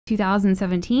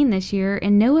2017 this year,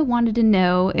 and Noah wanted to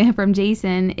know from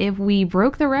Jason if we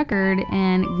broke the record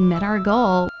and met our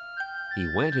goal. He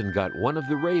went and got one of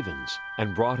the ravens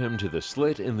and brought him to the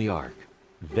slit in the ark.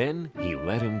 Then he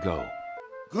let him go.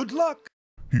 Good luck.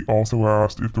 He also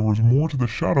asked if there was more to the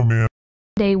Shadow Man.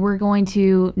 Today we're going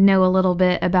to know a little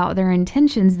bit about their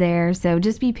intentions there, so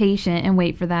just be patient and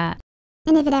wait for that.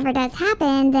 And if it ever does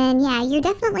happen, then yeah, you're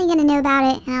definitely going to know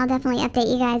about it, and I'll definitely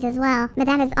update you guys as well. But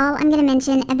that is all I'm going to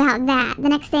mention about that. The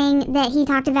next thing that he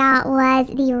talked about was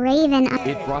the raven.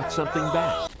 It brought something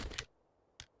back.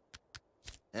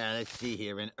 Let's see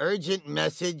here. An urgent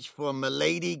message for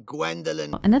Milady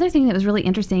Gwendolyn. Another thing that was really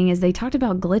interesting is they talked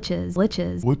about glitches.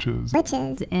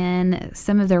 And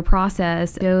some of their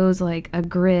process shows like a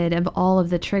grid of all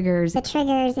of the triggers.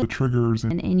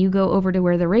 And you go over to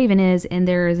where the raven is and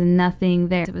there is nothing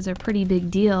there. It was a pretty big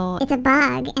deal. It's a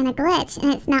bug and a glitch,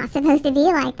 and it's not supposed to be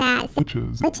like that.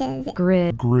 Glitches.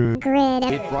 Grid.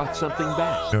 It brought something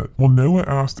back. Yeah. Well, Noah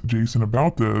asked Jason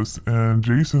about this, and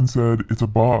Jason said it's a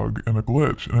bug and a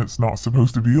glitch, and it's not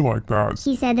supposed to be like that.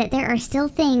 He said that there are still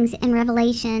things in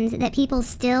Revelations that people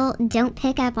still don't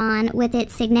pick up on with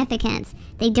its significance.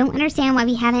 They don't understand why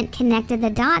we haven't connected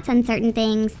the dots on certain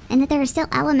things, and that there are still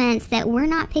elements that we're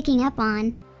not picking up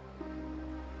on.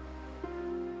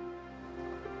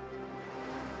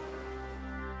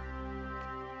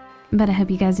 But I hope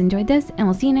you guys enjoyed this, and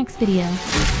we'll see you next video.